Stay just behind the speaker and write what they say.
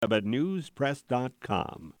at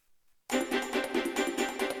newspress.com.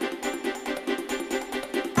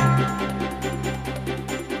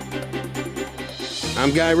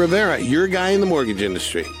 I'm Guy Rivera, your guy in the mortgage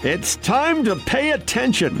industry. It's time to pay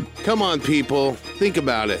attention. Come on, people. Think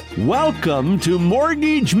about it. Welcome to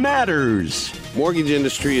Mortgage Matters. Mortgage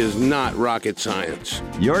industry is not rocket science.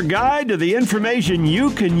 Your guide to the information you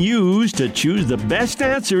can use to choose the best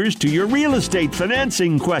answers to your real estate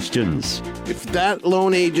financing questions. If that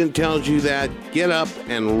loan agent tells you that, get up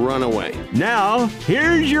and run away. Now,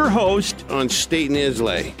 here's your host On State and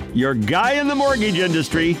Islay. your guy in the mortgage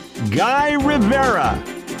industry, Guy Rivera.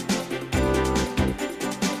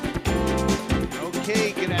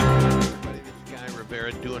 Okay, good afternoon, everybody. This is Guy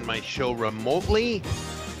Rivera doing my show remotely.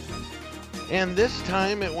 And this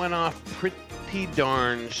time it went off pretty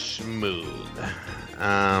darn smooth.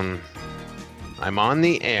 I'm on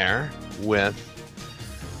the air with,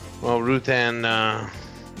 Ruth Ann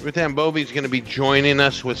Bovey's going to be joining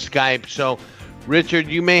us with Skype. So, Richard,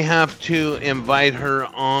 you may have to invite her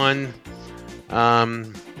on.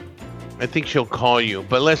 I think she'll call you.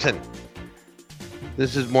 But listen,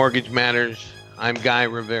 this is Mortgage Matters. I'm Guy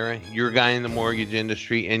Rivera, your guy in the mortgage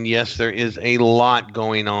industry. And yes, there is a lot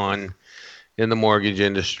going on in the mortgage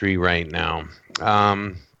industry right now.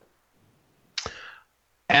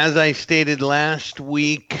 As I stated last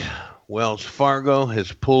week, Wells Fargo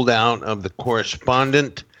has pulled out of the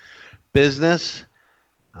correspondent business.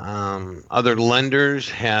 Other lenders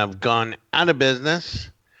have gone out of business.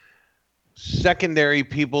 Secondary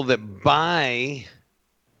people that buy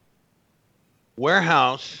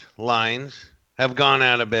warehouse lines have gone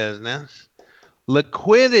out of business.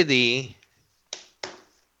 Liquidity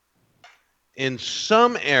in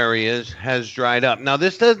some areas has dried up. Now,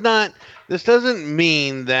 this doesn't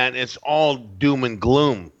mean that it's all doom and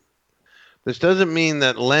gloom. This doesn't mean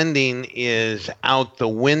that lending is out the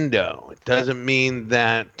window. It doesn't mean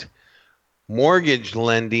that mortgage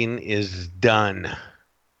lending is done.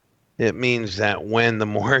 It means that when the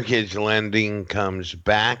mortgage lending comes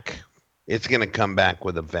back, it's going to come back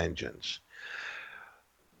with a vengeance.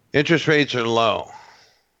 Interest rates are low.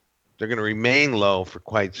 They're going to remain low for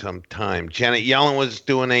quite some time. Janet Yellen was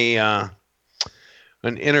doing an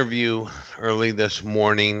interview early this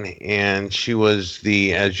morning, and she was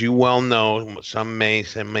as you well know, some may,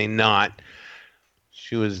 some may not,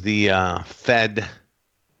 she was the Fed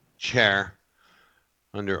chair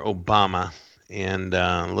under Obama and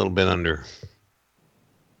a little bit under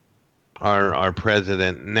our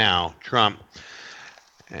president now, Trump.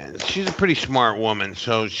 And she's a pretty smart woman.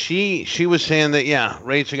 So she was saying that, yeah,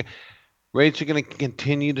 rates are going to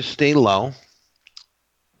continue to stay low.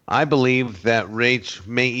 I believe that rates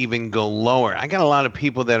may even go lower. I got a lot of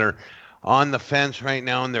people that are on the fence right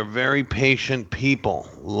now, and they're very patient people.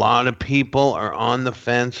 A lot of people are on the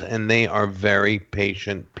fence, and they are very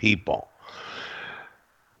patient people.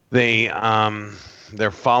 They're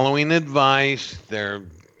following advice. They're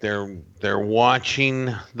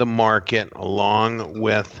watching the market along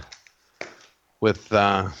with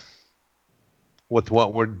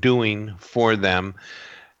what we're doing for them.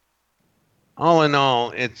 All in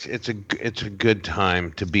all, it's a good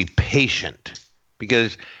time to be patient,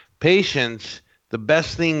 because patience, the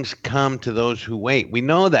best things come to those who wait. We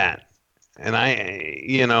know that. And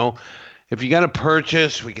if you got to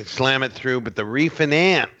purchase, we can slam it through, but the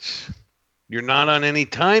refinance, you're not on any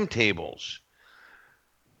timetables.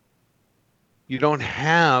 You don't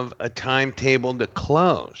have a timetable to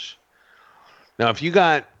close. Now, if you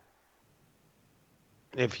got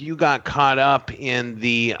caught up in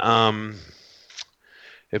the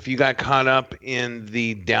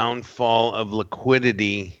downfall of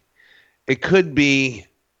liquidity, it could be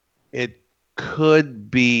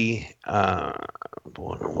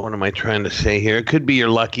what am I trying to say here? It could be your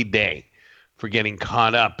lucky day for getting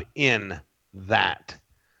caught up in that.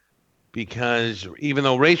 Because even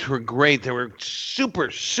though rates were great, they were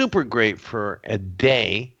super, super great for a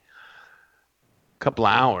day, a couple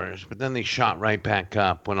of hours, but then they shot right back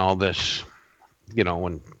up when all this,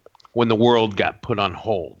 when the world got put on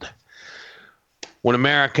hold. When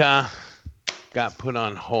America got put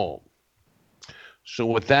on hold. So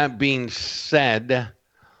with that being said,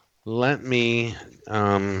 let me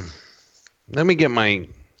get my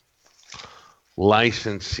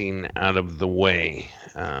licensing out of the way.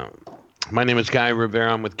 My name is Guy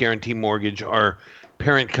Rivera. I'm with Guarantee Mortgage. Our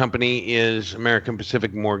parent company is American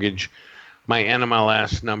Pacific Mortgage. My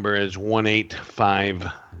NMLS number is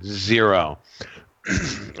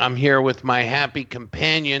 1850. I'm here with my happy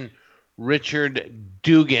companion, Richard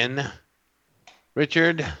Dugan.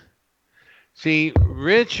 Richard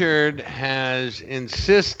has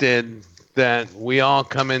insisted that we all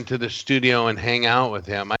come into the studio and hang out with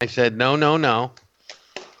him. I said, no.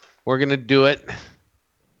 We're going to do it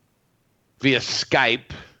via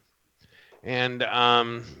Skype. And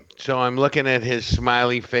so I'm looking at his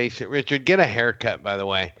smiley face. Richard, get a haircut, by the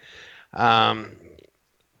way.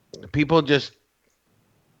 People just,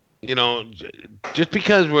 just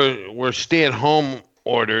because we're stay-at-home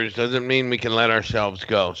orders doesn't mean we can let ourselves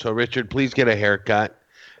go. So, Richard, please get a haircut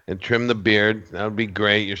and trim the beard. That would be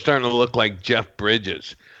great. You're starting to look like Jeff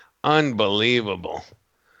Bridges. Unbelievable.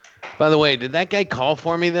 By the way, did that guy call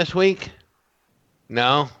for me this week?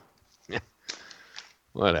 No?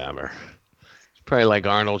 Whatever. It's probably like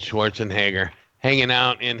Arnold Schwarzenegger hanging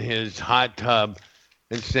out in his hot tub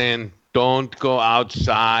and saying, don't go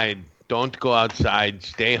outside. Don't go outside.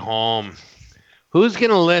 Stay home. Who's going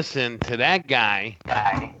to listen to that guy?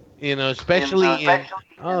 Especially in...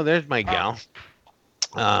 Oh, there's my gal.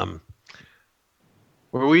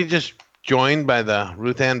 Were we just joined by the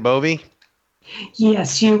Ruth Ann Bovey?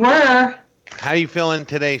 Yes, you were. How you feeling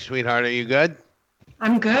today, sweetheart? Are you good?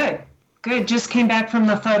 I'm good. Good. Just came back from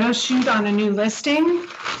the photo shoot on a new listing.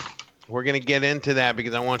 We're going to get into that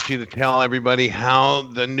because I want you to tell everybody how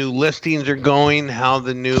the new listings are going, how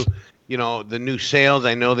the new, the new sales.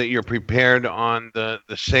 I know that you're prepared on the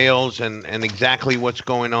sales and exactly what's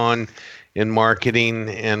going on in marketing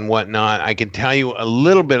and whatnot. I can tell you a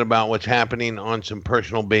little bit about what's happening on some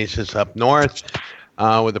personal basis up north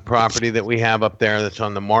with the property that we have up there that's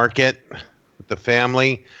on the market with the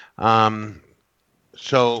family.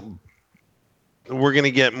 So we're going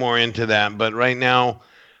to get more into that. But right now,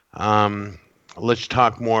 let's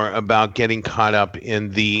talk more about getting caught up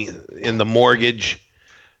in the mortgage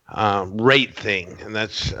rate thing. And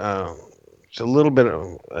that's it's a little bit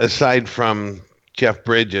aside from Jeff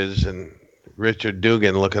Bridges and Richard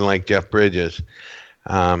Dugan looking like Jeff Bridges.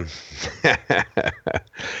 So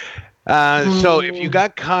if you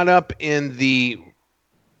got caught up in the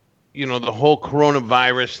whole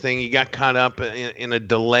coronavirus thing, you got caught up in a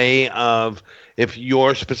delay of if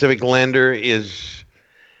your specific lender is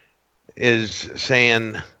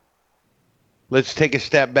saying, let's take a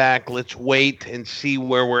step back, let's wait and see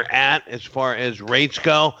where we're at as far as rates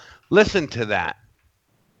go. Listen to that.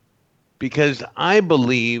 Because I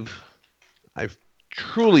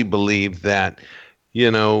truly believe that,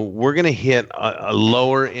 we're going to hit a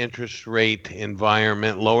lower interest rate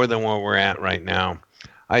environment, lower than where we're at right now.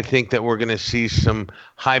 I think that we're going to see some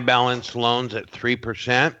high balance loans at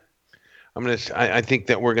 3%. I think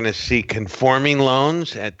that we're going to see conforming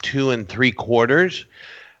loans at 2 3/4,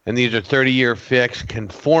 and these are 30-year fixed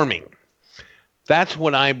conforming. That's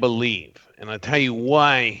what I believe, and I'll tell you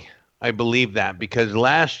why I believe that. Because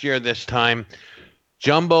last year this time,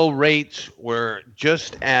 jumbo rates were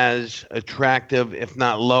just as attractive, if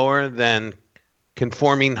not lower, than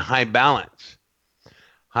conforming high balance.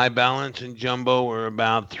 High balance and jumbo were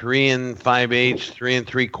about 3 5/8, 3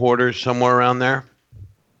 3/4, somewhere around there.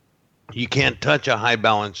 You can't touch a high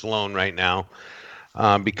balance loan right now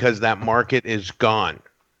because that market is gone.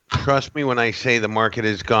 Trust me when I say the market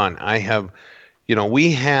is gone.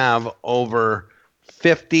 We have over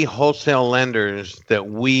 50 wholesale lenders that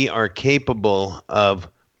we are capable of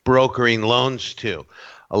brokering loans to,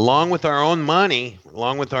 along with our own money,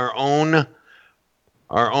 along with our own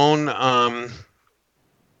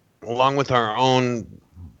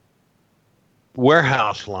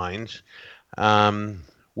warehouse lines.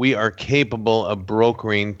 We are capable of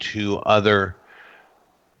brokering to other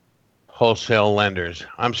wholesale lenders.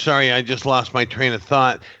 I'm sorry, I just lost my train of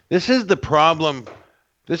thought. This is the problem.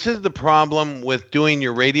 This is the problem with doing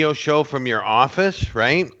your radio show from your office,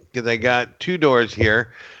 right? Because I got 2 doors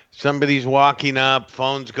here. Somebody's walking up,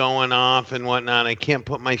 phone's going off and whatnot. I can't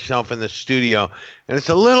put myself in the studio. And it's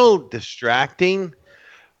a little distracting,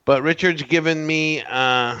 but Richard's given me,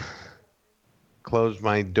 close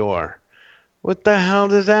my door. What the hell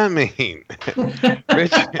does that mean?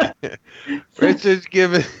 Richard's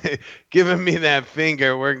giving me that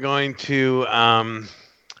finger. We're going to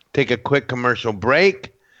take a quick commercial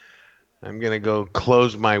break. I'm going to go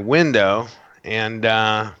close my window. And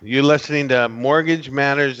you're listening to Mortgage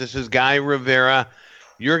Matters. This is Guy Rivera,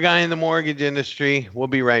 your guy in the mortgage industry. We'll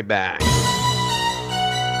be right back.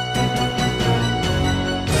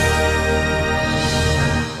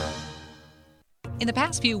 In the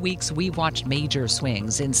past few weeks, we've watched major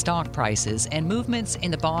swings in stock prices and movements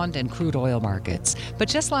in the bond and crude oil markets. But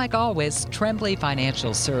just like always, Tremblay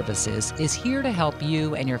Financial Services is here to help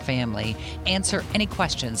you and your family answer any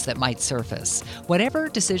questions that might surface. Whatever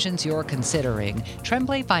decisions you're considering,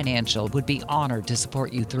 Tremblay Financial would be honored to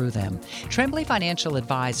support you through them. Tremblay Financial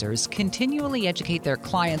Advisors continually educate their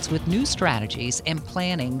clients with new strategies and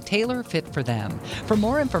planning tailor-fit for them. For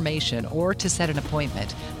more information or to set an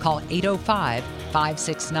appointment, call 805-569-1982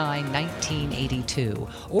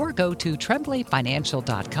 or go to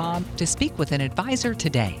tremblayfinancial.com to speak with an advisor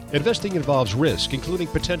today. Investing involves risk, including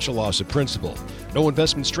potential loss of principal. No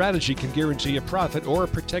investment strategy can guarantee a profit or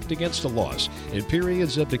protect against a loss in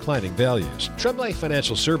periods of declining values. Tremblay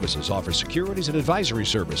Financial Services offers securities and advisory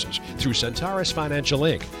services through Centaurus Financial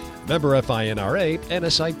Inc., member FINRA and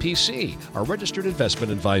SIPC, a registered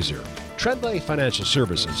investment advisor. Tremblay Financial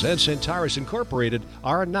Services and Centaurus Incorporated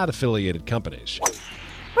are not affiliated companies.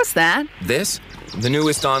 What's that? This? The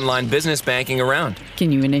newest online business banking around.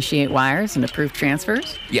 Can you initiate wires and approve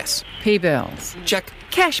transfers? Yes. Pay bills? Check.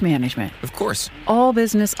 Cash management? Of course. All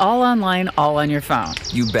business, all online, all on your phone?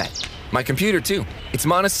 You bet. My computer, too. It's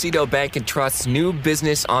Montecito Bank and Trust's new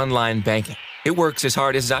business online banking. It works as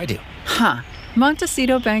hard as I do. Huh.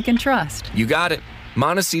 Montecito Bank and Trust. You got it.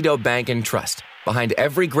 Montecito Bank and Trust. Behind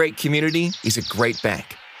every great community is a great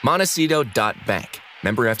bank. Montecito.bank.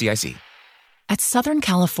 Member FDIC. At Southern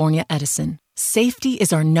California Edison, safety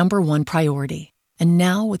is our #1 priority. And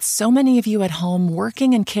now, with so many of you at home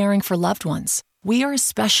working and caring for loved ones, we are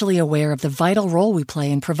especially aware of the vital role we play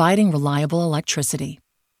in providing reliable electricity.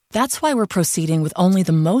 That's why we're proceeding with only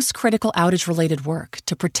the most critical outage-related work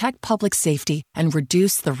to protect public safety and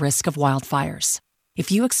reduce the risk of wildfires.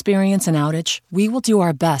 If you experience an outage, we will do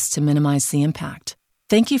our best to minimize the impact.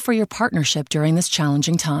 Thank you for your partnership during this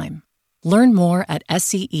challenging time. Learn more at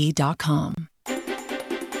SCE.com.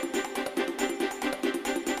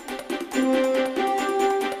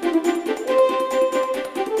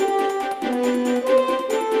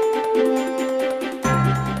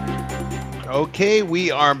 Okay,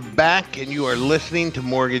 we are back, and you are listening to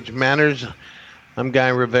Mortgage Matters. I'm Guy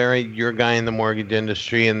Rivera, your guy in the mortgage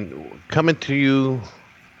industry, and coming to you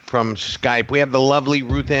from Skype, we have the lovely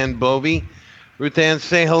Ruth Ann Bovey. Ruth Ann,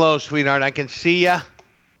 say hello, sweetheart. I can see ya.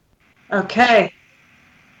 Okay.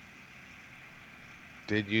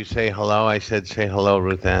 Did you say hello? I said say hello,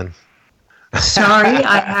 Ruth Ann. Sorry,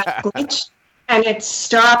 I had glitched and it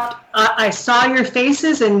stopped. I saw your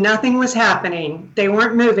faces and nothing was happening. They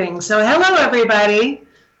weren't moving. So hello, everybody.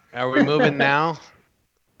 Are we moving now?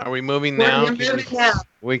 Are we moving now? We're moving now.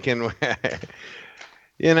 We can,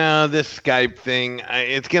 you know, this Skype thing,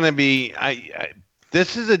 it's going to be,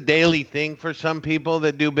 this is a daily thing for some people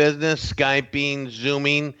that do business, Skyping,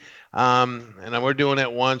 Zooming, and we're doing it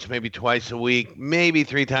once, maybe twice a week, maybe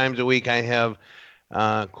 3 times a week. I have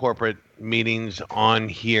corporate meetings on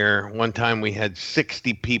here. One time we had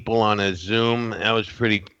 60 people on a Zoom. That was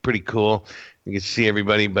pretty cool. You could see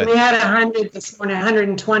everybody, but we had 100 this morning,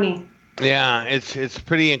 120. Yeah, it's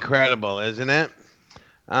pretty incredible, isn't it? It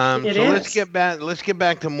so is. Let's get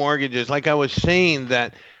back to mortgages. Like I was saying,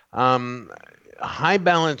 that high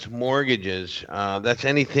balance mortgages, that's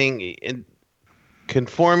anything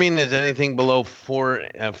conforming is anything below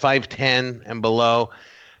 510 and below.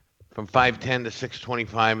 From 510 to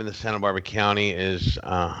 625 in the Santa Barbara County is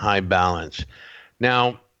high balance.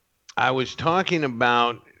 Now, I was talking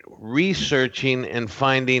about researching and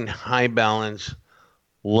finding high balance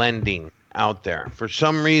lending out there. For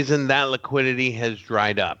some reason, that liquidity has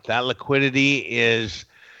dried up. That liquidity is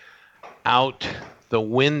out the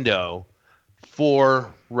window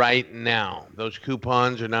for right now. Those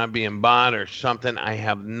coupons are not being bought or something. I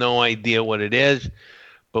have no idea what it is.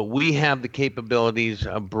 But we have the capabilities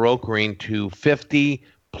of brokering to 50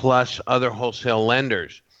 plus other wholesale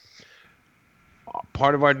lenders.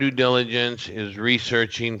 Part of our due diligence is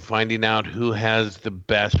researching, finding out who has the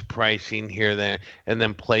best pricing here, there, and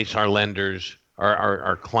then place our lenders,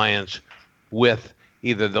 our clients with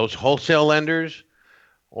either those wholesale lenders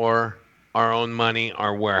or our own money,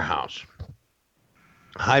 our warehouse.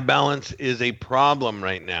 High balance is a problem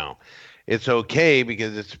right now. It's okay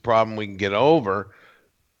because it's a problem we can get over.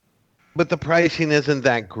 But the pricing isn't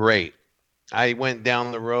that great. I went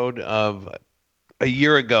down the road of a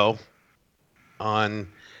year ago on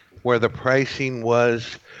where the pricing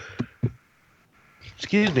was,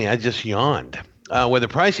 I just yawned. Where the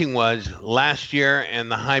pricing was last year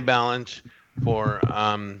and the high balance for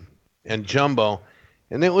and jumbo,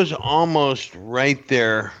 and it was almost right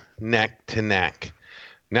there neck to neck.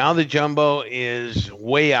 Now the jumbo is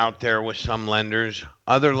way out there with some lenders.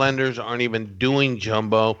 Other lenders aren't even doing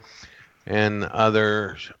jumbo. and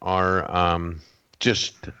others are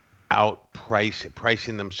just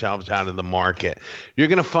pricing themselves out of the market. You're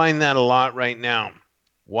going to find that a lot right now.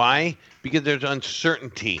 Why? Because there's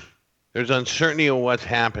uncertainty. There's uncertainty of what's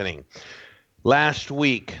happening. Last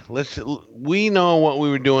week, we know what we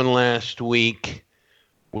were doing last week.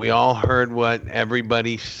 We all heard what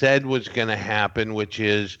everybody said was going to happen, which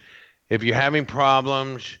is if you're having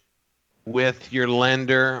problems with your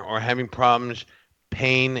lender or having problems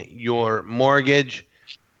paying your mortgage,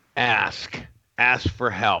 ask for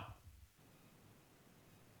help.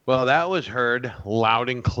 Well, that was heard loud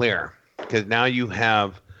and clear because now you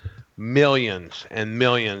have millions and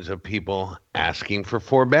millions of people asking for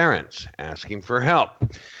forbearance, asking for help.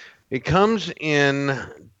 It comes in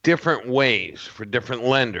different ways for different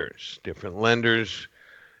lenders. Different lenders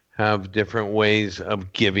have different ways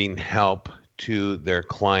of giving help to their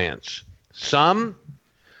clients. Some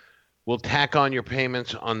will tack on your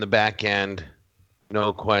payments on the back end.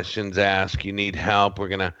 No questions asked. You need help.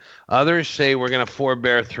 Others say we're going to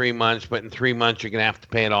forbear 3 months, but in 3 months you're going to have to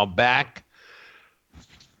pay it all back.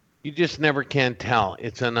 You just never can tell.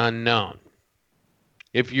 It's an unknown.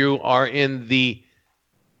 If you're in the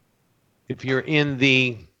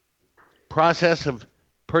process of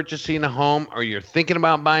purchasing a home, or you're thinking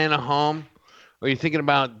about buying a home, or you're thinking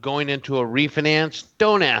about going into a refinance,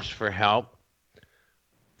 don't ask for help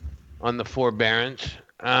on the forbearance.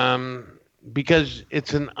 Because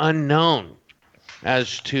it's an unknown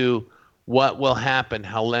as to what will happen,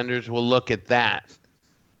 how lenders will look at that.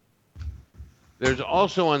 There's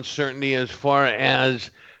also uncertainty as far as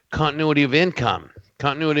continuity of income.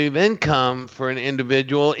 Continuity of income for an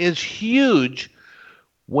individual is huge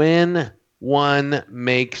when one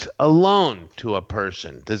makes a loan to a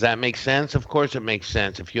person. Does that make sense? Of course it makes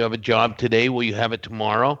sense. If you have a job today, will you have it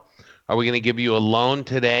tomorrow? Are we going to give you a loan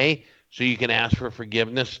today so you can ask for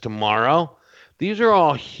forgiveness tomorrow? These are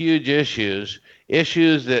all huge issues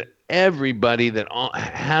that everybody that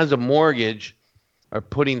has a mortgage are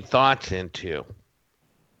putting thoughts into.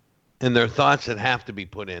 And they're thoughts that have to be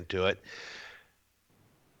put into it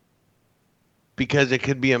because it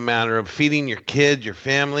could be a matter of feeding your kids, your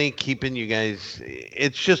family, keeping you guys.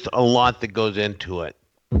 It's just a lot that goes into it.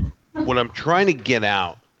 What I'm trying to get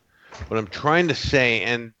out, what I'm trying to say,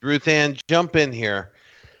 and Ruth Ann, jump in here,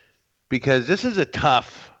 because this is a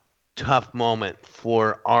tough moment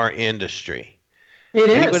for our industry.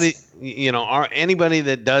 Anybody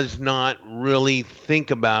that does not really think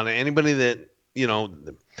about it, anybody that,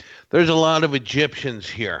 there's a lot of Egyptians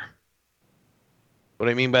here. What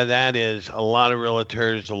I mean by that is a lot of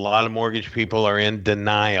realtors, a lot of mortgage people are in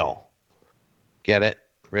denial. Get it,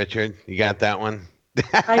 Richard? You got that one?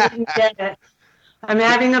 I didn't get it. I'm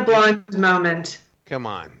having a blonde moment. Come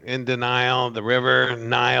on. In denial, the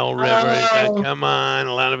Nile River. Oh. Come on,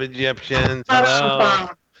 a lot of Egyptians. Hello.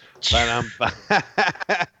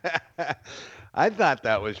 I thought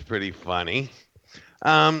that was pretty funny.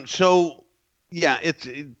 So, yeah, it's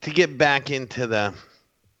to get back into the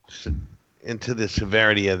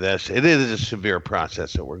severity of this. It is a severe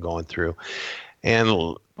process that we're going through.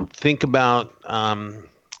 And think about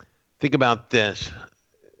this.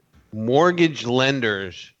 Mortgage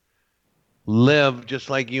lenders live just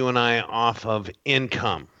like you and I off of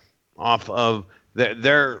income, off of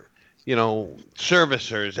their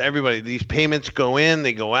servicers, everybody. These payments go in,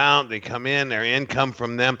 they go out, they come in, their income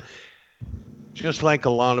from them. Just like a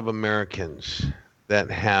lot of Americans that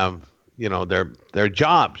have, their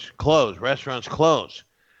jobs close, restaurants close,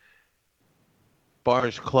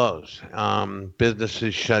 bars close,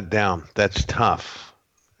 businesses shut down. That's tough.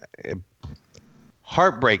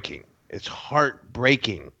 Heartbreaking. It's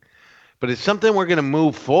heartbreaking. But it's something we're going to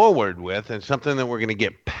move forward with, and something that we're going to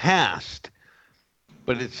get past.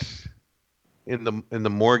 But it's in the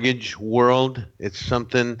mortgage world, it's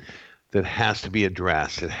something that has to be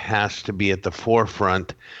addressed. It has to be at the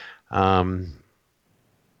forefront for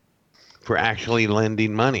actually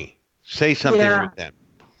lending money. Say something with that.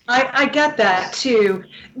 I get that too.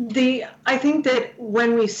 I think that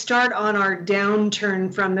when we start on our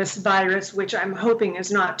downturn from this virus, which I'm hoping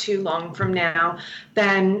is not too long from now,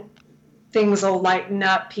 then things will lighten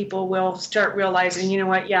up. People will start realizing, you know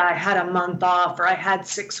what, yeah, I had a month off, or I had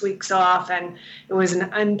 6 weeks off and it was an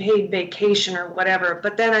unpaid vacation or whatever.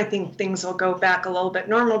 But then I think things will go back a little bit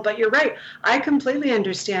normal. But you're right. I completely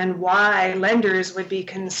understand why lenders would be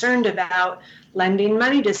concerned about lending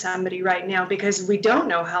money to somebody right now, because we don't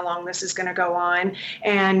know how long this is going to go on.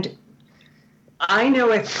 And I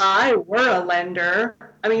know if I were a lender,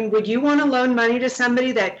 I mean, would you want to loan money to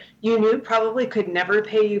somebody that you knew probably could never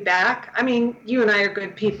pay you back? I mean, you and I are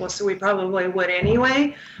good people, so we probably would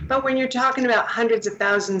anyway. But when you're talking about hundreds of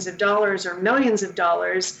thousands of dollars or millions of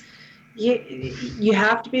dollars, you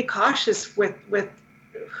have to be cautious with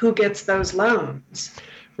who gets those loans.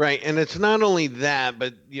 Right, and it's not only that,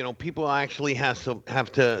 but people actually have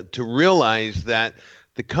to realize that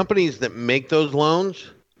the companies that make those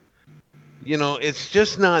loans, it's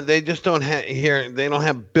just not. They just don't have here. They don't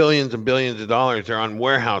have billions and billions of dollars. They're on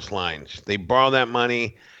warehouse lines. They borrow that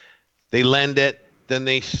money, they lend it, then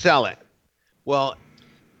they sell it. Well,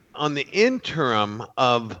 on the interim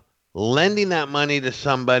of lending that money to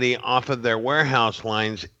somebody off of their warehouse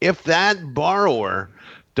lines, if that borrower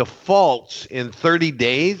defaults in 30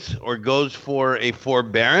 days or goes for a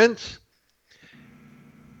forbearance,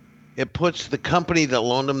 it puts the company that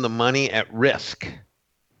loaned them the money at risk.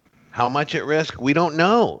 How much at risk? We don't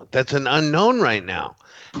know. That's an unknown right now.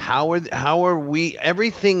 How are we,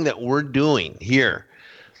 everything that we're doing here,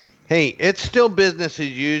 hey, it's still business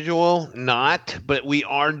as usual, but we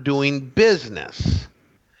are doing business.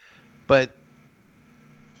 But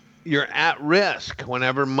you're at risk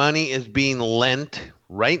whenever money is being lent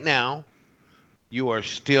right now. You are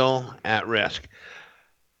still at risk.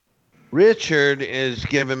 Richard is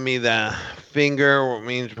giving me the finger, which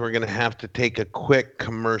means we're going to have to take a quick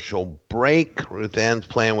commercial break. Ruth Ann's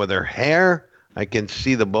playing with her hair. I can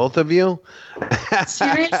see the both of you.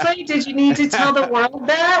 Seriously? Did you need to tell the world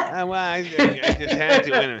that? Well, I just had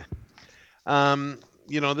to.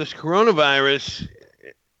 This coronavirus,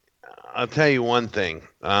 I'll tell you one thing.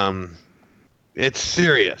 It's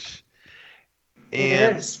serious.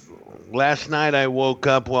 And it is. Last night I woke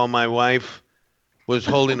up while my wife was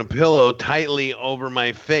holding a pillow tightly over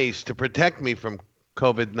my face to protect me from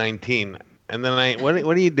COVID-19. And then what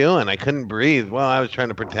are you doing? I couldn't breathe. Well, I was trying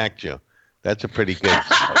to protect you. That's a pretty good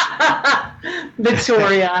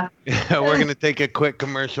Victoria. We're going to take a quick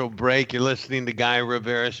commercial break. You're listening to Guy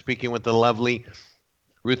Rivera speaking with the lovely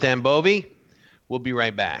Ruth Ann Bovey. We'll be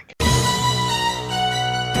right back.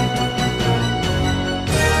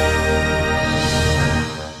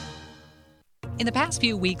 In the past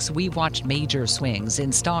few weeks, we've watched major swings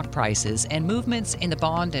in stock prices and movements in the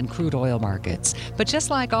bond and crude oil markets. But just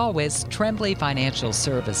like always, Tremblay Financial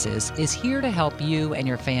Services is here to help you and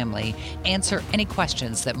your family answer any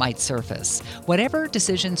questions that might surface. Whatever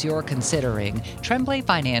decisions you're considering, Tremblay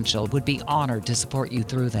Financial would be honored to support you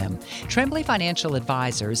through them. Tremblay Financial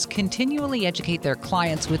advisors continually educate their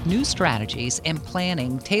clients with new strategies and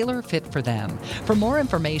planning tailor-fit for them. For more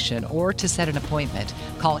information or to set an appointment,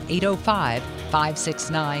 call 805-569-1982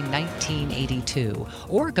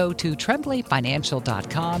 or go to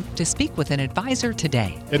tremblayfinancial.com to speak with an advisor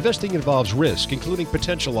today. Investing involves risk, including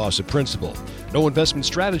potential loss of principal. No investment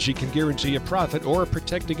strategy can guarantee a profit or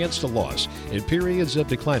protect against a loss in periods of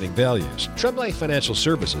declining values. Tremblay Financial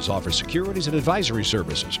Services offers securities and advisory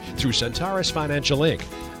services through Centaurus Financial Inc.,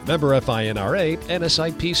 member FINRA and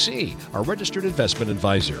SIPC, our registered investment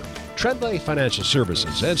advisor. Tremblay Financial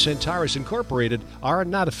Services and Centaurus Incorporated are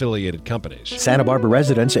not affiliated companies. Santa Barbara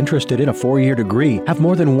residents interested in a 4-year degree have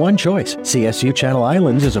more than one choice. CSU Channel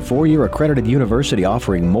Islands is a 4-year accredited university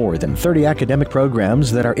offering more than 30 academic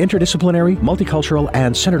programs that are interdisciplinary, multicultural,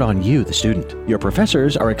 and centered on you, the student. Your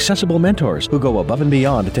professors are accessible mentors who go above and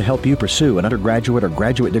beyond to help you pursue an undergraduate or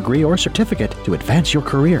graduate degree or certificate to advance your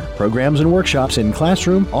career. Programs and workshops in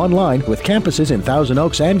classroom, online, with campuses in Thousand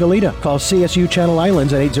Oaks and Goleta. Call CSU Channel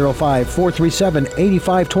Islands at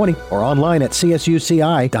 805-437-8520 or online at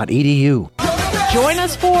csuci.edu. Join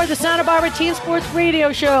us for the Santa Barbara Teen Sports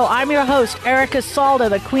Radio Show. I'm your host, Erica Salda,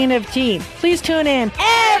 the Queen of Teen. Please tune in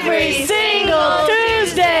every single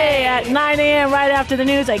Tuesday at 9 a.m. right after the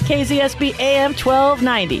news at KZSB AM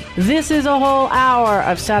 1290. This is a whole hour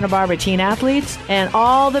of Santa Barbara teen athletes and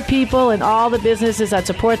all the people and all the businesses that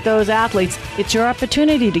support those athletes. It's your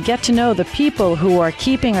opportunity to get to know the people who are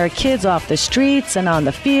keeping our kids off the streets and on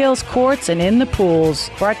the fields, courts, and in the pools.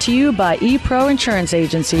 Brought to you by ePro Insurance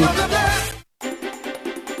Agency.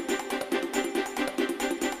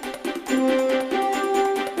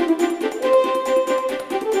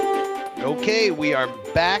 Okay, we are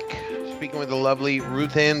back speaking with the lovely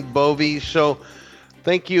Ruth Ann Bovey. So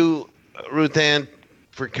thank you, Ruth Ann,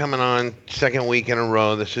 for coming on second week in a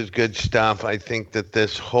row. This is good stuff. I think that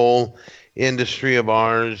this whole industry of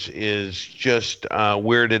ours is just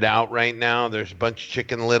weirded out right now. There's a bunch of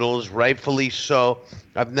Chicken Littles, rightfully so.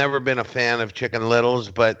 I've never been a fan of Chicken Littles,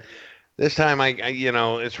 but this time,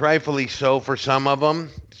 it's rightfully so for some of them.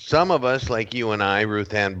 Some of us, like you and I,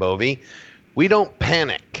 Ruth Ann Bovey, we don't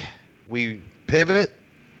panic. We pivot,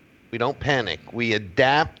 We don't panic. We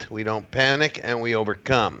adapt. We don't panic, and we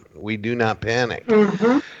overcome. We do not panic.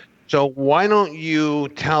 So why don't you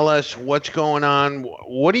tell us what's going on?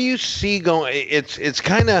 What do you see going? It's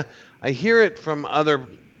kind of, I hear it from other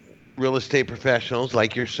real estate professionals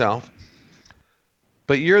like yourself,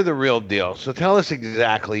 but you're the real deal. So tell us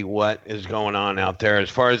exactly what is going on out there as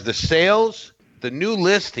far as the sales, the new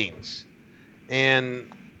listings. And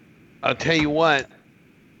I'll tell you what,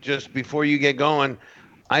 just before you get going,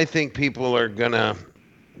 I think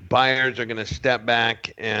buyers are gonna step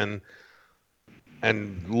back and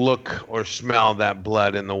look or smell that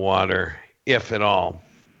blood in the water, if at all.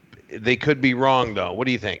 They could be wrong, though. What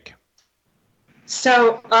do you think?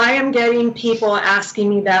 So I am getting people asking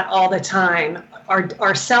me that all the time.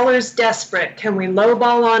 Are sellers desperate? Can we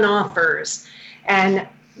lowball on offers? And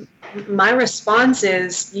my response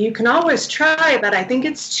is, you can always try, but I think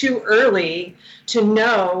it's too early to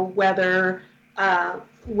know whether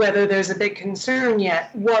there's a big concern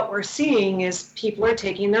yet. What we're seeing is people are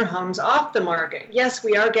taking their homes off the market. Yes,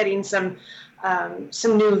 we are getting some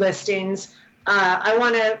new listings. I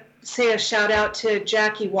want to say a shout out to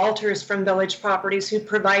Jackie Walters from Village Properties, who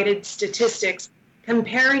provided statistics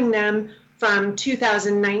comparing them from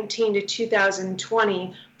 2019 to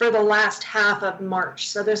 2020 for the last half of March.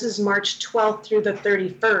 So this is March 12th through the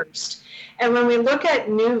 31st. And when we look at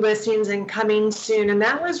new listings and coming soon, and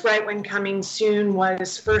that was right when coming soon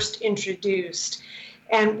was first introduced,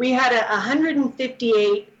 and we had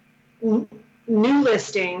 158 new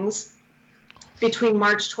listings between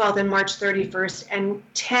March 12th and March 31st, and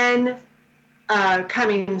 10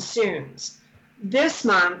 coming soons. This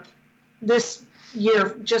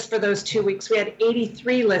year, just for those 2 weeks, we had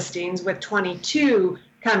 83 listings with 22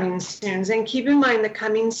 coming soons. And keep in mind, the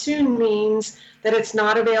coming soon means that it's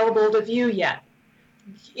not available to view yet.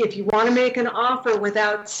 If you want to make an offer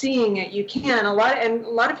without seeing it, you can. A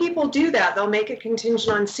lot of people do that. They'll make it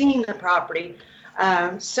contingent on seeing the property.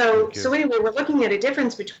 So anyway, we're looking at a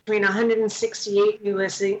difference between 168 new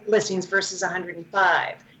listings versus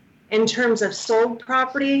 105. In terms of sold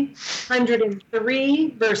property,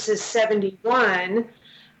 103 versus 71.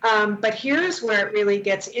 But here's where it really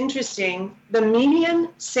gets interesting. The median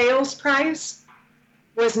sales price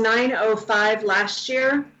was $905 last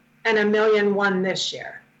year and $1.1 million this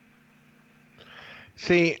year.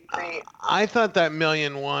 See, I thought that $1.1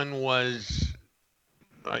 million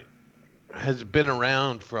has been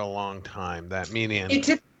around for a long time, that median.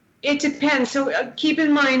 It depends. So keep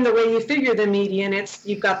in mind the way you figure the median.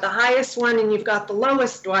 You've got the highest one and you've got the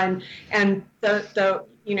lowest one, and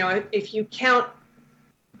if you count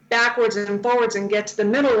backwards and forwards and get to the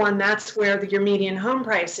middle one, that's where your median home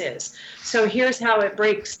price is. So here's how it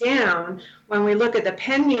breaks down. When we look at the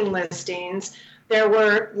pending listings,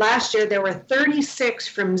 last year there were 36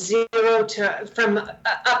 from up to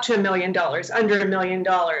 $1 million, under $1 million,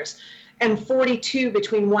 and 42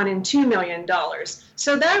 between $1 and $2 million.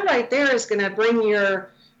 So that right there is going to bring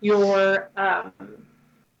your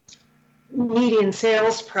median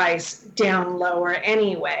sales price down lower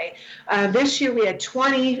anyway. This year we had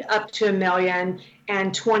 20 up to $1 million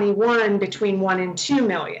and 21 between $1 and $2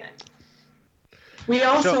 million. We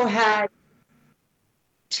also had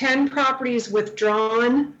 10 properties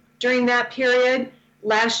withdrawn during that period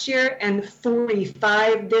last year and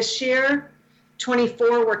 45 this year.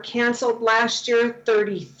 24 were canceled last year,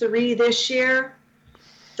 33 this year.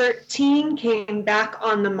 13 came back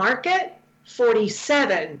on the market,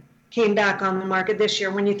 47 came back on the market this year.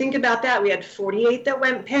 When you think about that, we had 48 that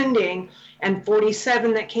went pending and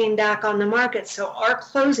 47 that came back on the market. So our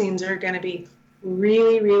closings are going to be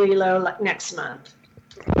really, really low next month.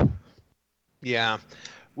 Yeah.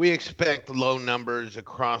 We expect low numbers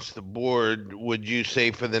across the board, would you say,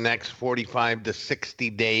 for the next 45 to 60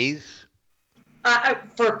 days?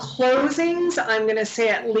 For closings, I'm going to say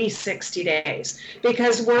at least 60 days,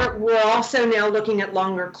 because we're also now looking at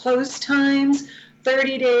longer close times.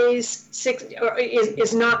 30 days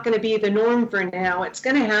is not going to be the norm for now. It's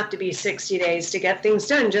going to have to be 60 days to get things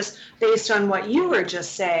done, just based on what you were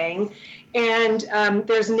just saying. And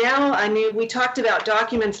there's now we talked about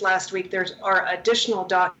documents last week. There are additional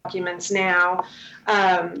documents now.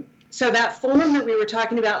 So that form that we were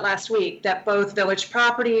talking about last week, that both Village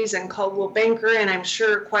Properties and Coldwell Banker, and I'm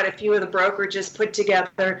sure quite a few of the brokerages put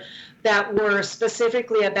together, that were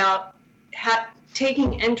specifically about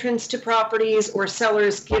taking entrance to properties or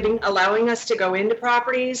sellers allowing us to go into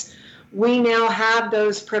properties, we now have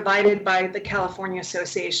those provided by the California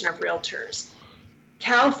Association of Realtors.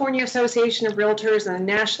 California Association of Realtors and the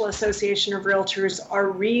National Association of Realtors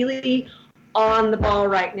are really on the ball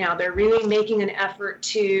right now. They're really making an effort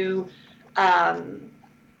to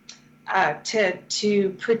to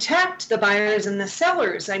protect the buyers and the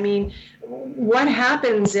sellers. I mean, what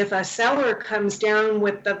happens if a seller comes down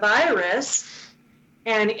with the virus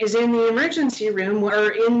and is in the emergency room or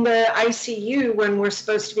in the ICU when we're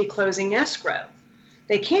supposed to be closing escrow?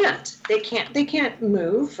 They can't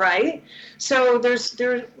move, right? So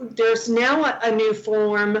there's now a new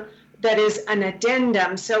form that is an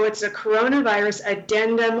addendum. So it's a coronavirus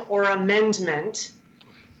addendum or amendment.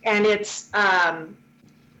 And it's,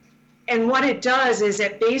 and what it does is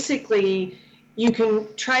it basically, you can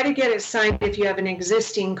try to get it signed if you have an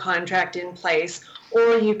existing contract in place,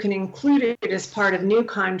 or you can include it as part of new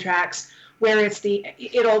contracts where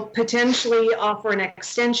it'll potentially offer an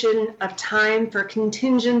extension of time for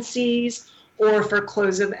contingencies or for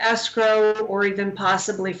close of escrow or even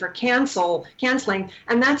possibly for canceling.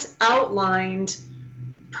 And that's outlined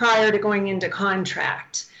prior to going into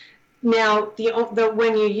contract. Now,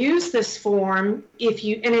 when you use this form,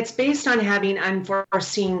 and it's based on having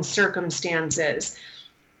unforeseen circumstances.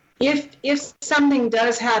 If something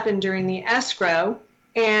does happen during the escrow,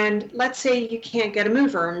 and let's say you can't get a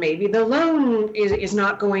mover, or maybe the loan is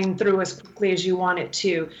not going through as quickly as you want it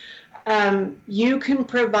to, you can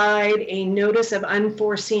provide a notice of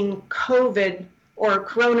unforeseen COVID or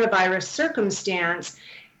coronavirus circumstance,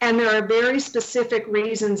 and there are very specific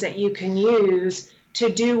reasons that you can use to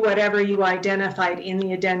do whatever you identified in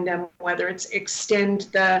the addendum, whether it's extend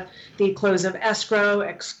the close of escrow,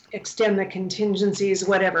 extend the contingencies,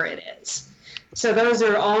 whatever it is. So those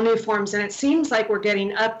are all new forms, and it seems like we're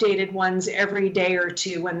getting updated ones every day or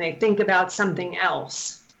two when they think about something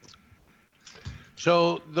else.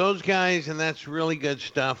 So those guys, and that's really good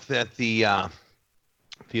stuff that the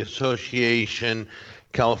association,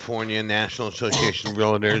 California National Association of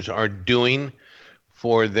Realtors, are doing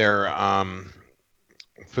for their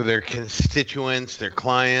constituents, their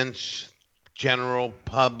clients, general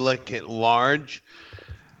public at large,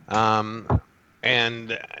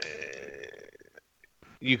 and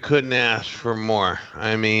you couldn't ask for more.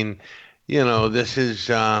 I mean, this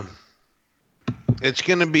is it's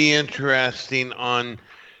going to be interesting on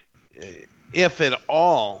if at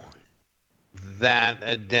all that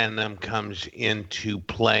addendum comes into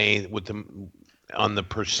play on the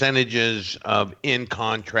percentages of in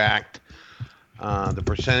contract, the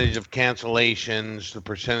percentage of cancellations, the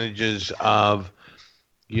percentages of,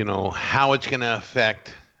 how it's going to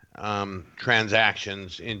affect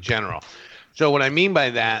transactions in general. So what I mean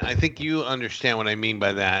by that, I think you understand what I mean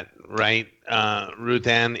by that, right, Ruth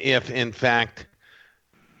Ann? If in fact,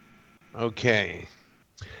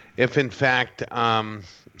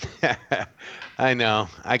 I know,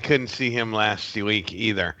 I couldn't see him last week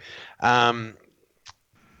either.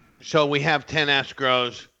 So we have 10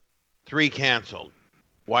 escrows, 3 canceled.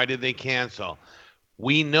 Why did they cancel?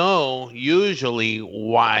 We know usually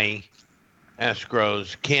why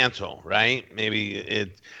escrows cancel, right? Maybe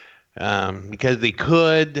it's because they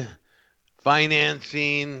could,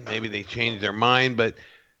 financing, maybe they changed their mind, but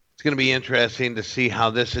it's going to be interesting to see how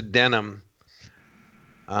this addendum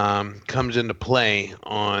comes into play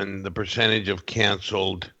on the percentage of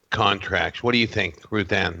canceled contracts. What do you think,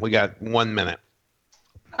 Ruth Ann? We got 1 minute.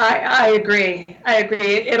 I agree.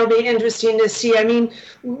 It'll be interesting to see. I mean,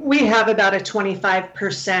 we have about a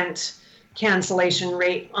 25% cancellation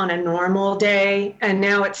rate on a normal day, and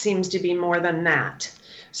now it seems to be more than that.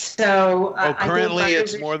 So currently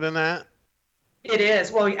it's more than that? It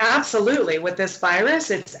is. Well, absolutely. With this virus,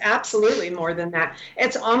 it's absolutely more than that.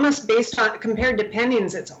 It's almost based on, compared to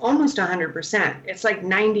pendings, it's almost 100%. It's like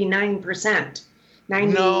 99%.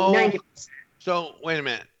 90%. So, wait a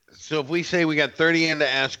minute. So if we say we got 30 into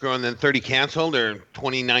escrow and then 30 canceled, or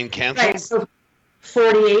 29 canceled? Right, so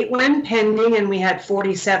 48 went pending, and we had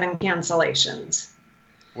 47 cancellations.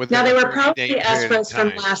 Now, they were probably escrows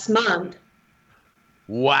from last month.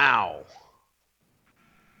 Wow.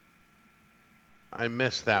 I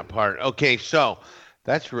missed that part. Okay, so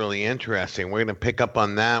that's really interesting. We're going to pick up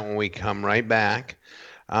on that when we come right back.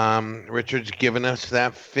 Richard's given us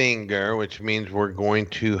that finger, which means we're going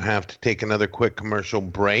to have to take another quick commercial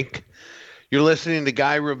break. You're listening to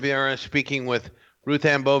Guy Rivera speaking with Ruth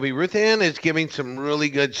Ann Bovey. Ruth Ann is giving some really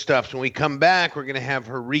good stuff. So when we come back, we're going to have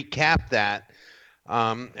her recap that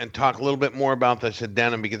and talk a little bit more about this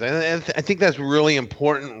addendum, because I think that's really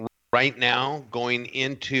important right now going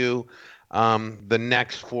into the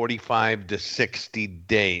next 45 to 60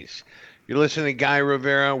 days. You're listening to Guy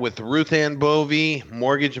Rivera with Ruth Ann Bovey,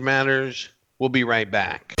 Mortgage Matters. We'll be right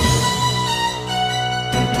back.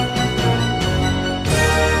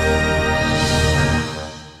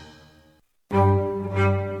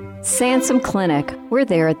 Sansom Clinic. We're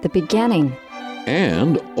there at the beginning.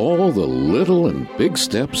 and all the little and big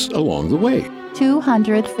steps along the way.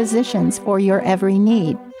 200 physicians for your every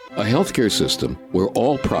need. A healthcare system where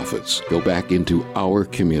all profits go back into our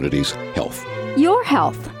community's health. Your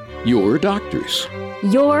health. Your doctors.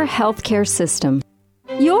 Your healthcare system.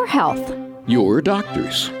 Your health. Your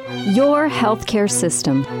doctors. Your healthcare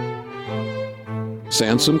system.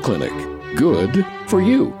 Sansom Clinic. Good for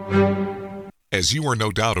you. As you are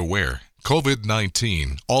no doubt aware,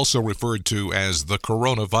 COVID-19, also referred to as the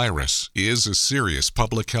coronavirus, is a serious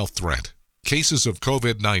public health threat. Cases of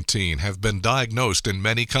COVID-19 have been diagnosed in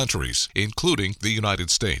many countries, including the United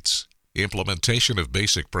States. Implementation of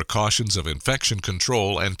basic precautions of infection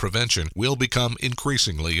control and prevention will become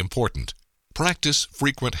increasingly important. Practice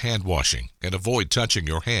frequent hand washing and avoid touching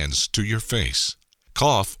your hands to your face.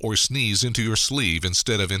 Cough or sneeze into your sleeve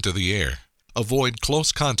instead of into the air. Avoid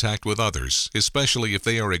close contact with others, especially if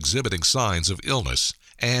they are exhibiting signs of illness,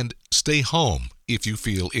 and stay home if you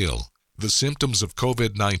feel ill. The symptoms of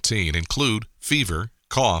COVID-19 include fever,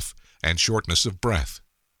 cough, and shortness of breath.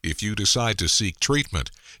 If you decide to seek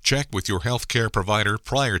treatment, check with your healthcare provider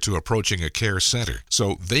prior to approaching a care center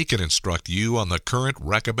so they can instruct you on the current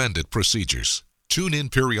recommended procedures. Tune in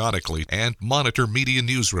periodically and monitor media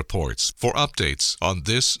news reports for updates on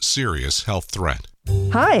this serious health threat.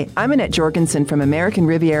 Hi, I'm Annette Jorgensen from American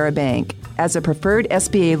Riviera Bank. As a preferred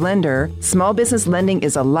SBA lender, small business lending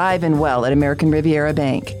is alive and well at American Riviera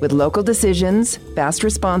Bank. With local decisions, fast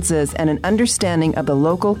responses, and an understanding of the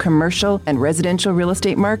local commercial and residential real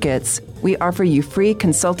estate markets, we offer you free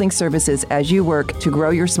consulting services as you work to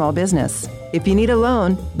grow your small business. If you need a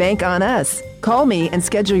loan, bank on us. Call me and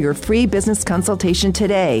schedule your free business consultation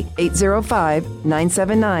today,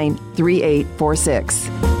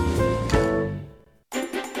 805-979-3846.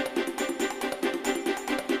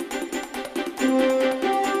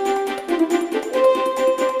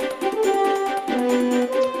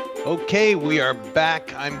 Okay, we are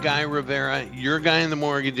back. I'm Guy Rivera, your guy in the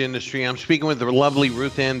mortgage industry. I'm speaking with the lovely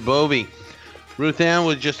Ruth Ann Bovey. Ruth Ann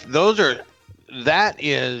was that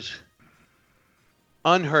is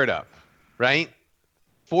unheard of, right?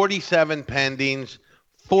 47 pendings,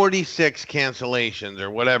 46 cancellations,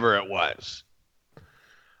 or whatever it was.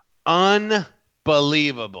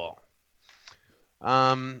 Unbelievable.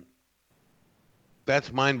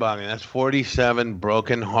 That's mind-boggling. That's 47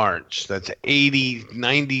 broken hearts. That's 80,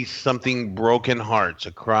 90-something broken hearts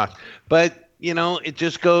across. But, it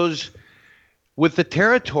just goes with the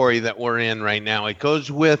territory that we're in right now. It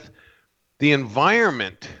goes with the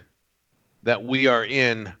environment that we are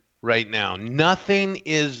in right now. Nothing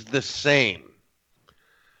is the same.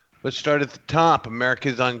 Let's start at the top.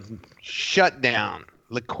 America's on shutdown.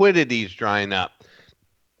 Liquidity's drying up.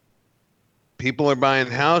 People are buying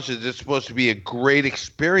houses. It's supposed to be a great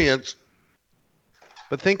experience.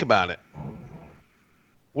 But think about it.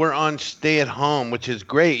 We're on stay at home, which is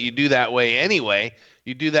great. You do that way anyway.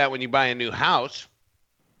 You do that when you buy a new house.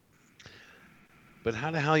 But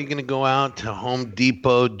how the hell are you going to go out to Home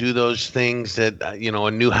Depot, do those things that,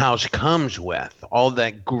 a new house comes with? All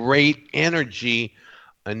that great energy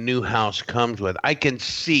a new house comes with. I can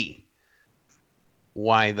see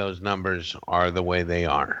why those numbers are the way they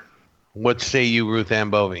are. What say you, Ruth Ann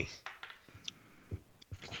Bovey?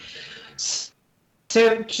 So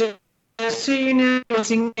just so you know,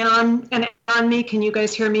 listening on me, can you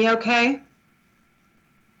guys hear me okay?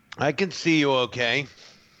 I can see you okay.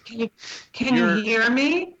 Can you hear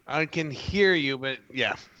me? I can hear you, but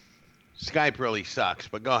yeah. Skype really sucks,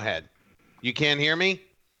 but go ahead. You can't hear me?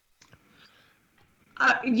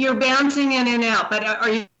 You're bouncing in and out, but are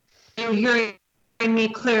you hearing me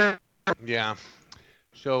clear? Yeah.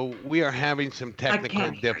 So we are having some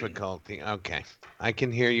technical difficulty. Okay. I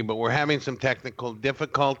can hear you, but we're having some technical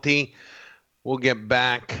difficulty. We'll get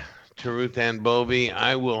back to Ruth Ann Bovey.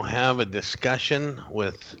 I will have a discussion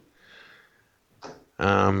with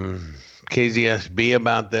KZSB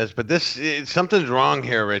about this, but something's wrong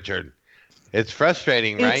here, Richard. It's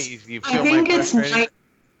frustrating, right? You feel I think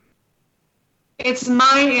it's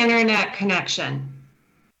my internet connection.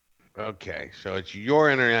 Okay, so it's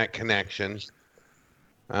your internet connection.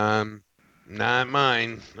 Not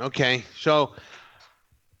mine. Okay, so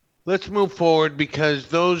let's move forward because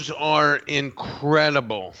those are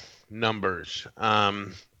incredible numbers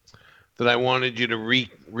that I wanted you to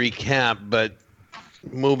recap. But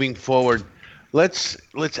moving forward, let's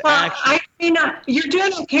you're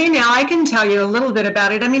doing okay now. I can tell you a little bit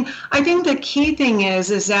about it. I mean, I think the key thing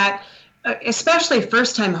is that especially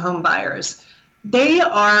first-time home buyers, they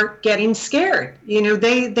are getting scared.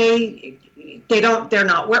 they're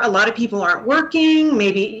not, a lot of people aren't working.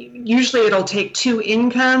 Usually it'll take two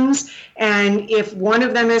incomes. And if one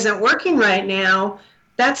of them isn't working right now,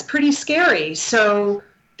 that's pretty scary. So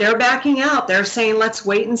they're backing out. They're saying, let's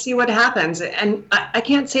wait and see what happens. And I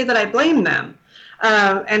can't say that I blame them.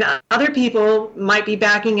 And other people might be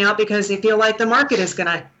backing out because they feel like the market is going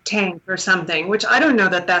to tank or something, which I don't know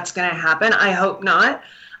that that's going to happen. I hope not.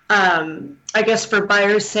 I guess for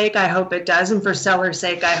buyers' sake, I hope it does. And for sellers'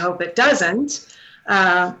 sake, I hope it doesn't.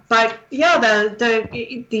 But yeah,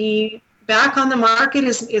 the back on the market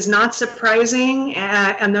is not surprising,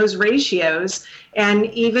 and those ratios, and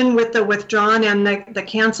even with the withdrawn and the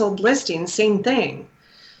canceled listings, same thing.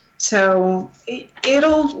 So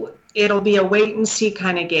it'll be a wait and see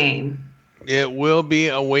kind of game. It will be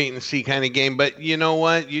a wait and see kind of game. But you know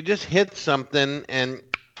what? You just hit something, and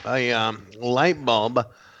a light bulb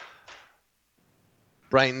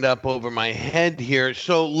brightened up over my head here.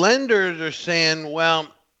 So lenders are saying, well,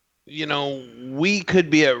 you know, we could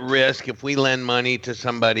be at risk if we lend money to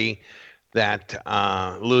somebody that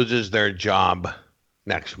loses their job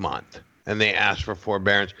next month, and they ask for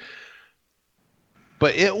forbearance.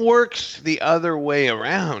 But it works the other way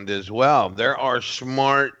around as well. There are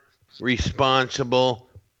smart, responsible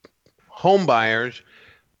home buyers.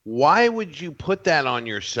 Why would you put that on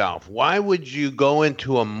yourself? Why would you go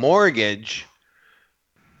into a mortgage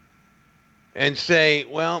and say,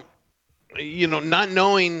 well, you know, not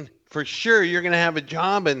knowing for sure you're going to have a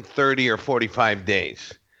job in 30 or 45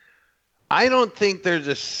 days? I don't think there's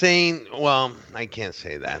a sane, well, I can't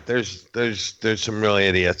say that. There's some real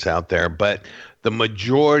idiots out there, but the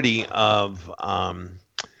majority of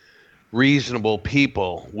reasonable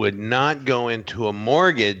people would not go into a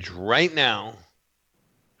mortgage right now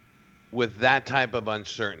with that type of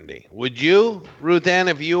uncertainty. Would you, Ruth Ann,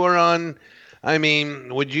 if you were on,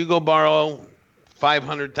 would you go borrow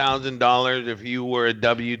 $500,000 if you were a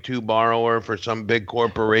W-2 borrower for some big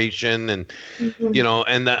corporation? And, you know,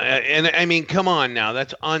 and I mean, come on now,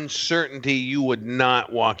 that's uncertainty you would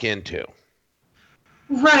not walk into.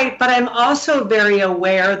 Right, but I'm also very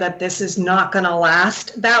aware that this is not going to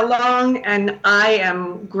last that long, and I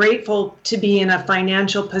am grateful to be in a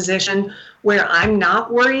financial position where I'm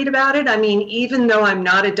not worried about it. I mean, even though I'm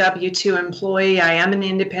not a W-2 employee, I am an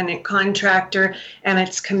independent contractor, and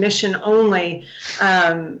it's commission only.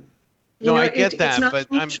 I get that, but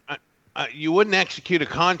you wouldn't execute a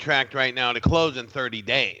contract right now to close in 30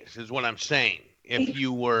 days, is what I'm saying. If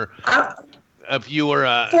you were...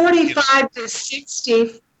 45 to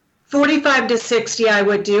 60, I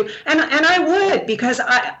would do, and I would, because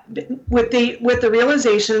with the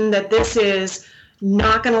realization that this is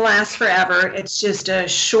not going to last forever. It's just a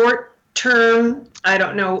short term. I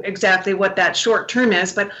don't know exactly what that short term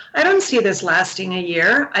is, but I don't see this lasting a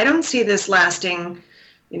year. I don't see this lasting,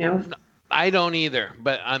 I don't either.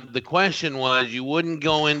 But the question was, you wouldn't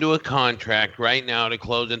go into a contract right now to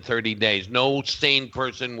close in 30 days. No sane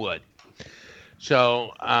person would.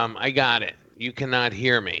 So I got it. You cannot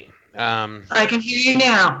hear me. I can hear you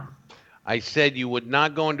now. I said you would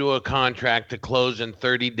not go into a contract to close in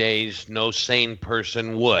 30 days. No sane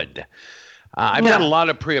person would. I've got a lot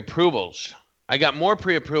of pre-approvals. I got more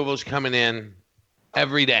pre-approvals coming in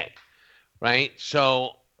every day, right?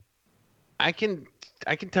 So I can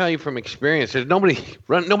tell you from experience, there's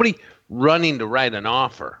nobody running to write an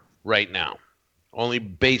offer right now, only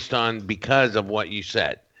because of what you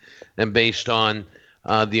said and based on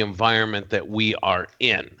the environment that we are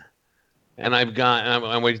in. And I'm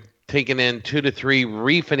taking in 2 to 3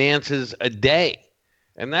 refinances a day.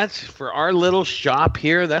 And that's, for our little shop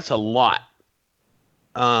here, that's a lot.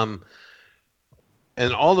 And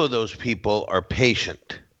all of those people are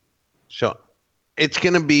patient. So it's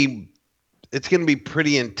going to be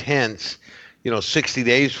pretty intense, 60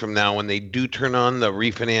 days from now when they do turn on the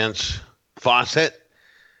refinance faucet.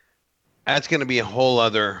 That's going to be a whole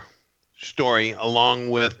other story,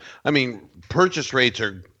 along with, purchase rates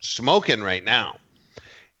are smoking right now.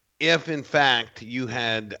 If in fact you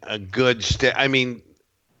had a good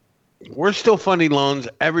we're still funding loans.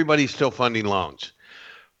 Everybody's still funding loans.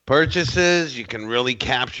 Purchases, you can really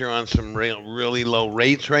capture on some really low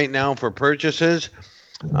rates right now for purchases.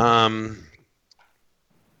 But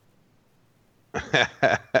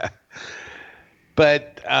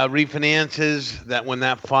refinances, that when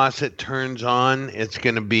that faucet turns on, it's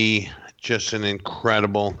going to be just an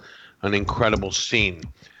incredible scene.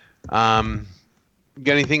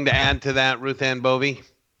 Got anything to add to that, Ruth Ann Bovey?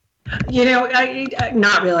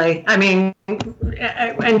 Not really.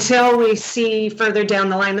 Until we see further down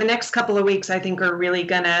the line, the next couple of weeks, I think, are really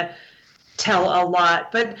going to tell a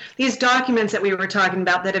lot. But these documents that we were talking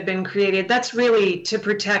about that have been created, that's really to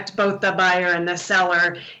protect both the buyer and the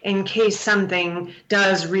seller in case something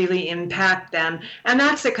does really impact them. And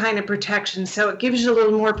that's the kind of protection. So it gives you a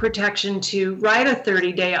little more protection to write a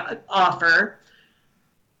 30-day offer,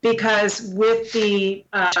 because with the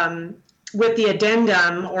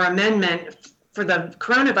addendum or amendment for the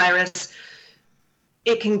coronavirus,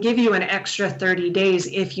 it can give you an extra 30 days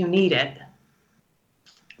if you need it.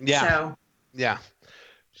 Yeah.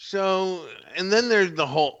 So, and then there's the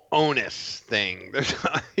whole onus thing. There's,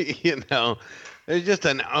 there's just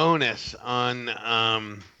an onus on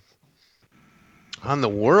the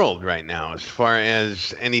world right now, as far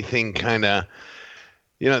as anything kind of,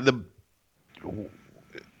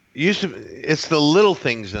 it's the little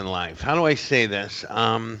things in life. How do I say this?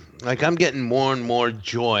 Like, I'm getting more and more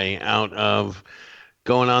joy out of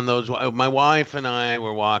going on those. My wife and I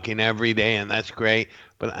were walking every day, and that's great.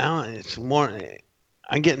 But I'm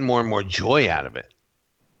getting more and more joy out of it.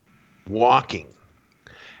 Walking.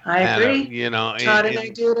 I agree. Todd and I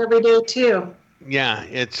do it every day too. Yeah,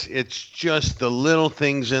 it's just the little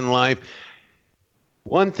things in life.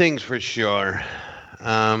 One thing's for sure.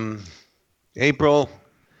 April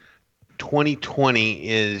 2020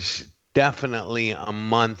 is definitely a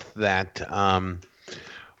month that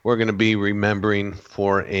we're going to be remembering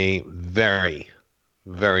for a very,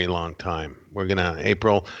 very long time.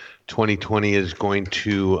 April 2020 is going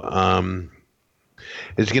to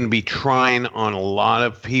be trying on a lot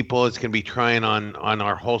of people. It's going to be trying on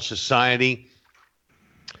our whole society.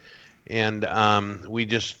 And we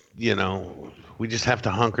just have to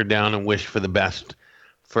hunker down and wish for the best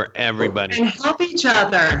for everybody. And help each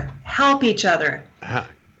other.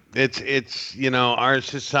 It's our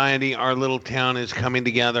society, our little town is coming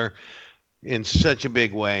together in such a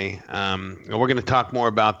big way. And we're going to talk more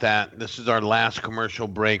about that. This is our last commercial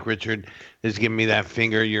break. Richard is giving me that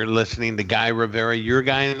finger. You're listening to Guy Rivera, your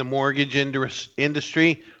guy in the mortgage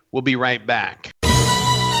industry. We'll be right back.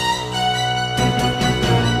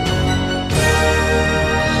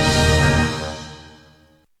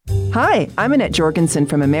 Hi, I'm Annette Jorgensen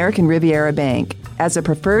from American Riviera Bank. As a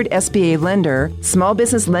preferred SBA lender, small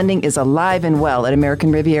business lending is alive and well at American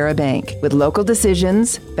Riviera Bank. With local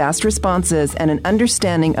decisions, fast responses, and an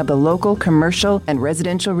understanding of the local commercial and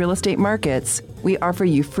residential real estate markets, we offer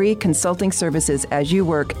you free consulting services as you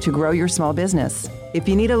work to grow your small business. If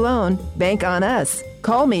you need a loan, bank on us.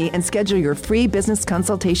 Call me and schedule your free business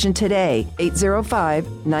consultation today,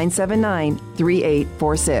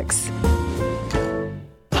 805-979-3846.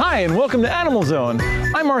 Hi, and welcome to Animal Zone.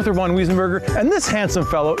 I'm Arthur von Wiesenberger, and this handsome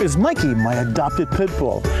fellow is Mikey, my adopted pit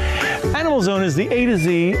bull. Animal Zone is the A to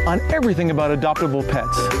Z on everything about adoptable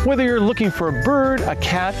pets. Whether you're looking for a bird, a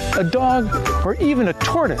cat, a dog, or even a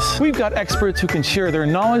tortoise, we've got experts who can share their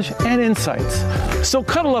knowledge and insights. So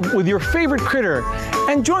cuddle up with your favorite critter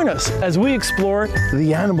and join us as we explore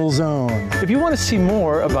the Animal Zone. If you want to see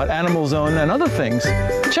more about Animal Zone and other things,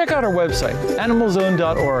 check out our website,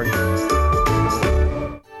 animalzone.org.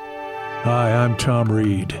 Hi, I'm Tom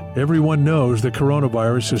Reed. Everyone knows the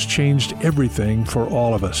coronavirus has changed everything for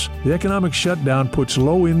all of us. The economic shutdown puts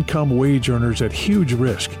low-income wage earners at huge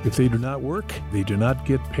risk. If they do not work, they do not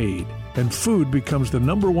get paid. And food becomes the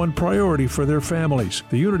number one priority for their families.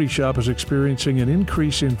 The Unity Shop is experiencing an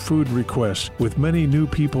increase in food requests, with many new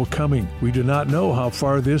people coming. We do not know how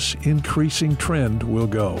far this increasing trend will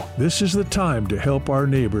go. This is the time to help our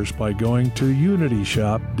neighbors by going to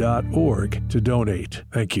unityshop.org to donate.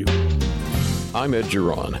 Thank you. I'm Ed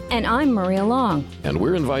Giron. And I'm Maria Long. And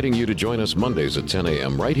we're inviting you to join us Mondays at 10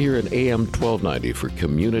 a.m. right here at AM 1290 for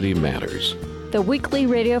Community Matters, the weekly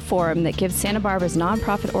radio forum that gives Santa Barbara's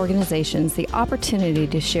nonprofit organizations the opportunity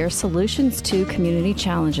to share solutions to community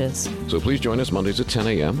challenges. So please join us Mondays at 10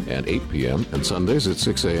 a.m. and 8 p.m. and Sundays at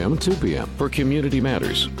 6 a.m. and 2 p.m. for Community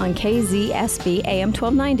Matters on KZSB AM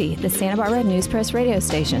 1290, the Santa Barbara News Press radio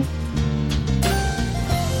station.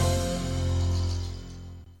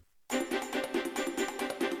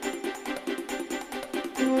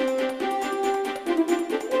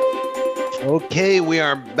 Okay, we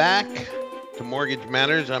are back to Mortgage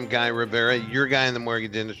Matters. I'm Guy Rivera, your guy in the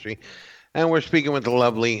mortgage industry. And we're speaking with the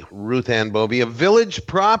lovely Ruth Ann Bovey of Village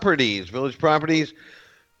Properties. Village Properties,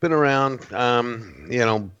 been around,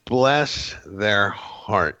 bless their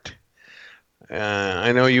heart.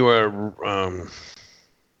 I know you were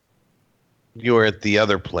at the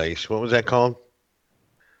other place. What was that called?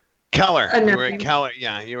 Keller. You were at Keller.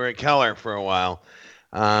 Yeah, you were at Keller for a while.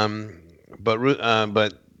 But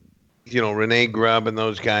Renee Grubb and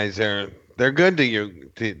those guys, they're good to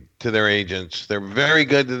you, to their agents. They're very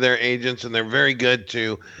good to their agents, and they're very good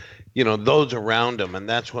to those around them, and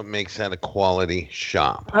that's what makes that a quality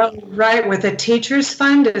shop. Oh, right, with the Teachers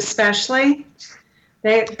Fund especially,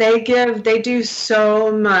 they do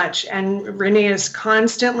so much, and Renee is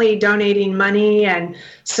constantly donating money and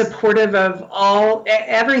supportive of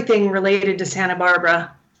everything related to Santa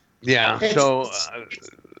Barbara. Yeah, so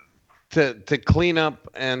to clean up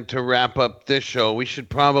and to wrap up this show, we should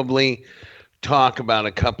probably talk about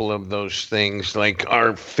a couple of those things, like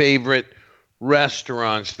our favorite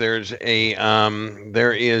restaurants. There is a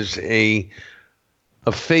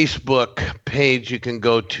Facebook page you can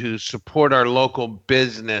go to, support our local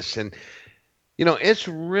business, and it's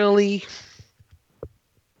really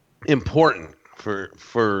important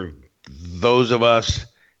for those of us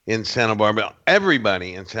in Santa Barbara,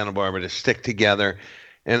 everybody in Santa Barbara, to stick together.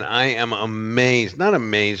 And I am amazed, not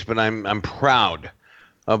amazed, but I'm proud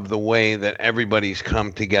of the way that everybody's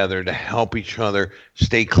come together to help each other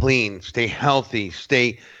stay clean, stay healthy,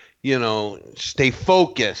 stay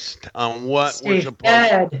focused on what we're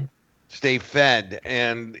supposed to. Stay fed,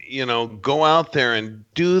 and go out there and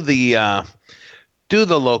do the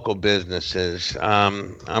local businesses.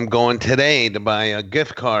 I'm going today to buy a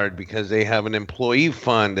gift card because they have an employee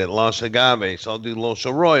fund at Los Agaves. I'll do Los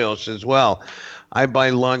Arroyos as well. I buy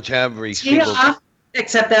lunch every single day.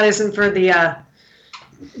 Except that isn't for the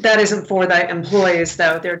employees,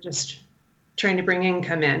 though. They're just trying to bring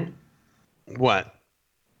income in. What?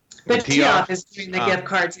 But Tee-Off is doing the gift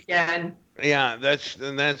cards again. Yeah, that's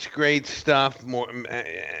great stuff. More,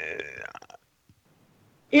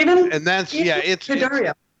 it's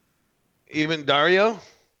Dario. Even Dario?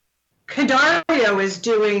 Cadario is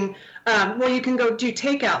doing. You can go do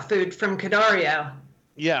takeout food from Cadario.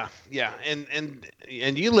 Yeah, and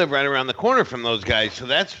you live right around the corner from those guys, so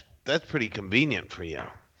that's pretty convenient for you.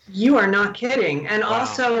 You are not kidding. And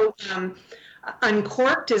also,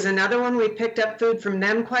 Uncorked is another one. We picked up food from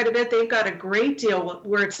them quite a bit. They've got a great deal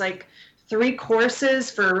where it's like 3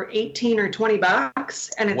 courses for $18 or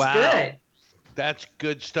 $20, and it's good. That's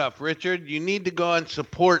good stuff. Richard, you need to go and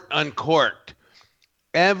support Uncorked.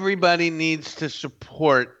 Everybody needs to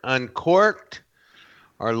support Uncorked,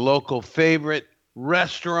 our local favorite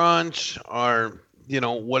restaurants, our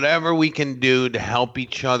whatever we can do to help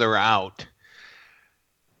each other out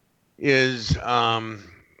is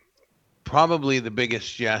probably the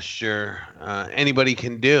biggest gesture anybody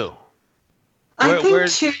can do. I think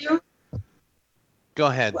too. Go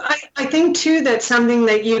ahead. I think too that's something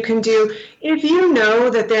that you can do if you know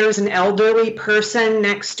that there's an elderly person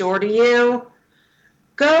next door to you.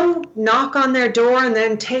 Go knock on their door and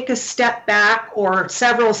then take a step back or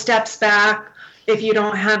several steps back if you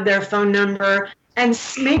don't have their phone number, and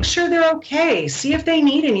make sure they're okay. See if they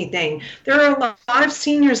need anything. There are a lot of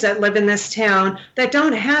seniors that live in this town that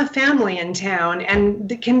don't have family in town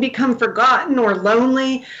and can become forgotten or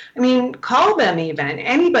lonely. I mean, call them even.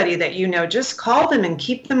 Anybody that you know, just call them and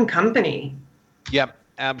keep them company. Yep,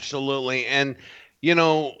 absolutely. And,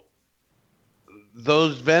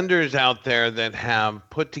 those vendors out there that have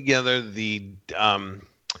put together the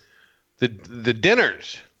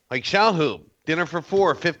dinners, like Shalhoub, dinner for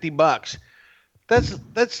 $4, $50.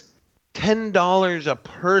 That's $10 a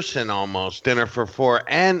person almost, dinner for $4.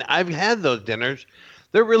 And I've had those dinners.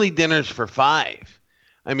 They're really dinners for $5.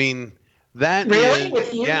 I mean, that really? is,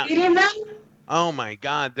 With you eating them? Oh my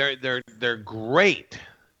God, they're great.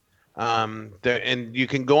 And you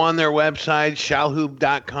can go on their website,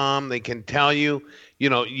 shalhoub.com. They can tell you,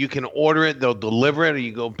 you can order it, they'll deliver it, or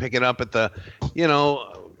you go pick it up at the,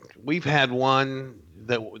 we've had one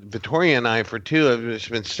that Victoria and I for 2 have just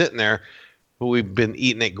been sitting there, but we've been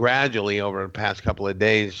eating it gradually over the past couple of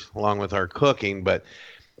days along with our cooking. But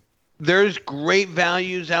there's great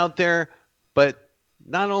values out there, but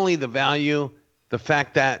not only the value, the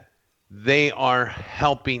fact that they are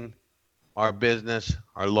helping our business,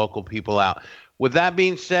 our local people out. With that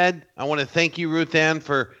being said, I want to thank you, Ruth Ann,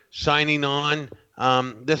 for signing on.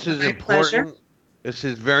 This is important. Pleasure. This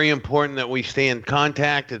is very important that we stay in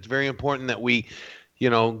contact. It's very important that we,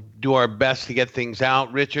 do our best to get things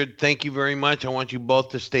out. Richard, thank you very much. I want you both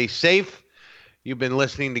to stay safe. You've been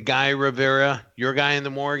listening to Guy Rivera, your guy in the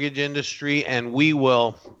mortgage industry, and we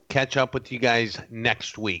will catch up with you guys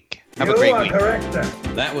next week. Have a great week. Correct.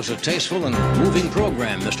 That was a tasteful and moving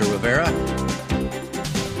program, Mr. Rivera.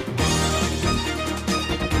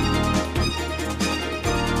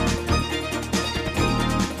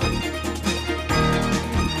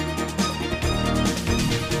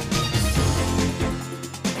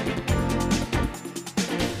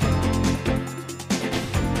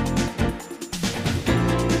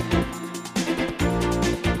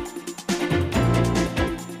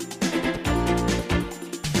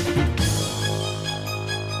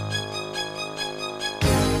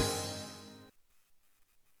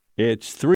 It's